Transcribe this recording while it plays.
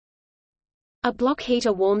A block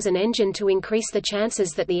heater warms an engine to increase the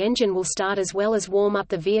chances that the engine will start, as well as warm up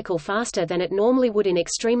the vehicle faster than it normally would in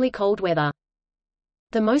extremely cold weather.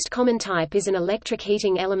 The most common type is an electric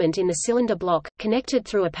heating element in the cylinder block, connected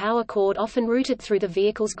through a power cord often routed through the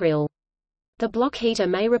vehicle's grille. The block heater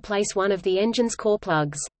may replace one of the engine's core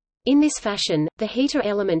plugs. In this fashion, the heater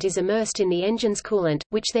element is immersed in the engine's coolant,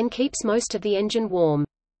 which then keeps most of the engine warm.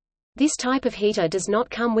 This type of heater does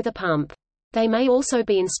not come with a pump. They may also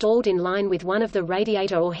be installed in line with one of the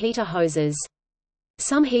radiator or heater hoses.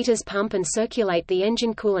 Some heaters pump and circulate the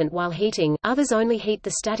engine coolant while heating, others only heat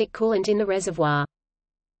the static coolant in the reservoir.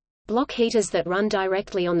 Block heaters that run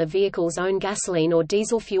directly on the vehicle's own gasoline or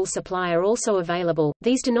diesel fuel supply are also available.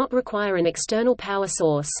 These do not require an external power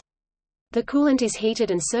source. The coolant is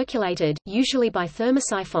heated and circulated, usually by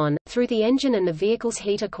thermosiphon, through the engine and the vehicle's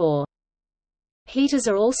heater core. Heaters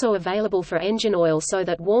are also available for engine oil so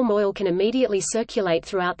that warm oil can immediately circulate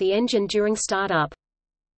throughout the engine during startup.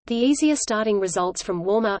 The easier starting results from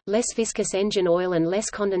warmer, less viscous engine oil and less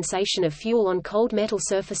condensation of fuel on cold metal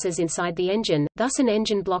surfaces inside the engine. Thus, an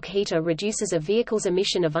engine block heater reduces a vehicle's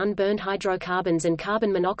emission of unburned hydrocarbons and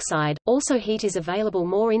carbon monoxide. Also, heat is available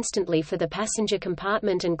more instantly for the passenger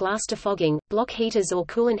compartment and glass defogging. Block heaters or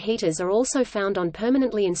coolant heaters are also found on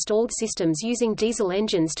permanently installed systems using diesel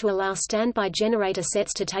engines to allow standby generator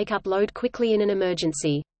sets to take up load quickly in an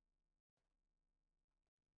emergency.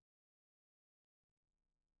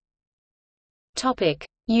 Topic: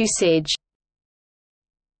 Usage.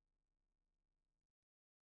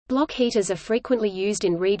 Block heaters are frequently used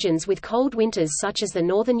in regions with cold winters such as the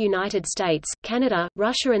northern United States, Canada,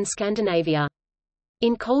 Russia and Scandinavia.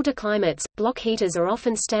 In colder climates, block heaters are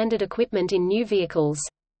often standard equipment in new vehicles.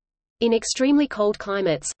 In extremely cold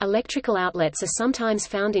climates, electrical outlets are sometimes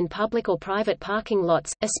found in public or private parking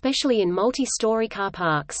lots, especially in multi-story car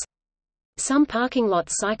parks. Some parking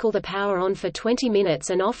lots cycle the power on for 20 minutes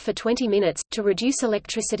and off for 20 minutes, to reduce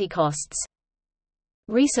electricity costs.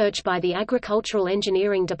 Research by the Agricultural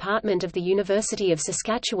Engineering Department of the University of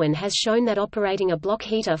Saskatchewan has shown that operating a block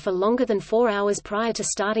heater for longer than 4 hours prior to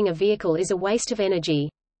starting a vehicle is a waste of energy.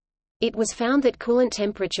 It was found that coolant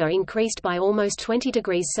temperature increased by almost 20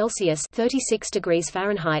 degrees Celsius (36 degrees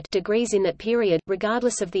Fahrenheit) degrees in that period,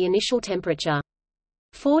 regardless of the initial temperature.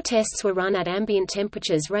 4 tests were run at ambient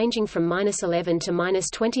temperatures ranging from -11 to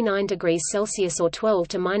 -29 degrees Celsius or 12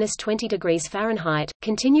 to -20 degrees Fahrenheit.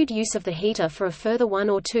 Continued use of the heater for a further 1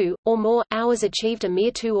 or 2, or more, hours achieved a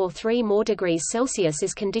mere 2 or 3 more degrees Celsius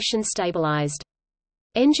as conditions stabilized.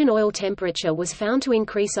 Engine oil temperature was found to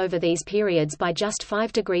increase over these periods by just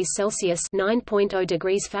 5 degrees Celsius (9.0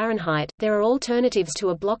 degrees Fahrenheit). There are alternatives to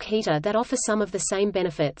a block heater that offer some of the same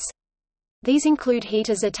benefits. These include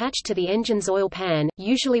heaters attached to the engine's oil pan,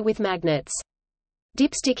 usually with magnets.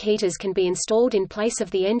 Dipstick heaters can be installed in place of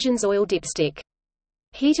the engine's oil dipstick.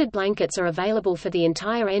 Heated blankets are available for the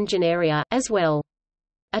entire engine area, as well.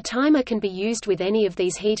 A timer can be used with any of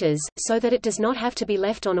these heaters, so that it does not have to be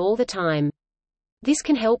left on all the time. This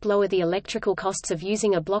can help lower the electrical costs of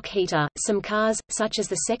using a block heater. Some cars, such as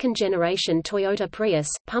the second-generation Toyota Prius,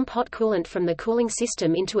 pump hot coolant from the cooling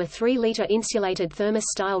system into a 3-liter insulated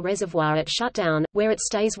thermos-style reservoir at shutdown, where it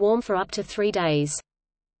stays warm for up to 3 days.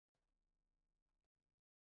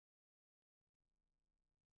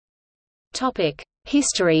 Topic: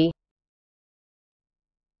 History.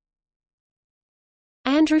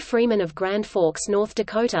 Andrew Freeman of Grand Forks, North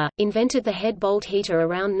Dakota, invented the head bolt heater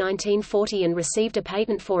around 1940 and received a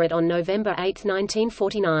patent for it on November 8,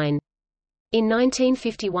 1949. In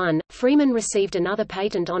 1951, Freeman received another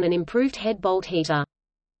patent on an improved head bolt heater.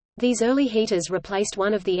 These early heaters replaced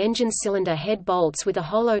one of the engine's cylinder head bolts with a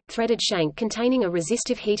hollow, threaded shank containing a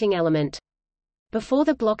resistive heating element. Before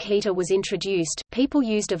the block heater was introduced, people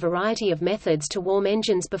used a variety of methods to warm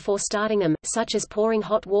engines before starting them, such as pouring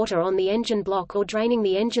hot water on the engine block or draining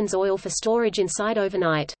the engine's oil for storage inside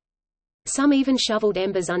overnight. Some even shoveled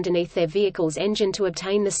embers underneath their vehicle's engine to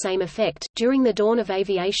obtain the same effect. During the dawn of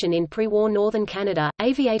aviation in pre-war northern Canada,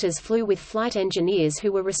 aviators flew with flight engineers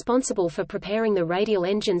who were responsible for preparing the radial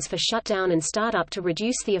engines for shutdown and startup to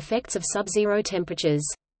reduce the effects of sub-zero temperatures.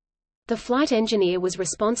 The flight engineer was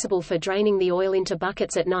responsible for draining the oil into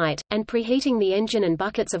buckets at night, and preheating the engine and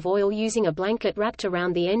buckets of oil using a blanket wrapped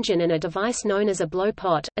around the engine and a device known as a blow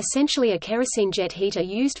pot, essentially a kerosene jet heater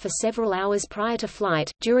used for several hours prior to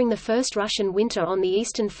flight. During the first Russian winter on the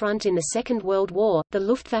Eastern Front in the Second World War, the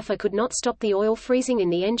Luftwaffe could not stop the oil freezing in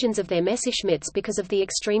the engines of their Messerschmitts because of the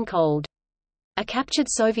extreme cold. A captured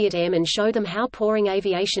Soviet airman showed them how pouring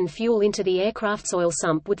aviation fuel into the aircraft's oil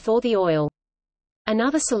sump would thaw the oil.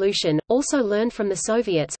 Another solution, also learned from the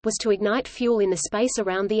Soviets, was to ignite fuel in the space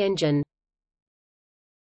around the engine.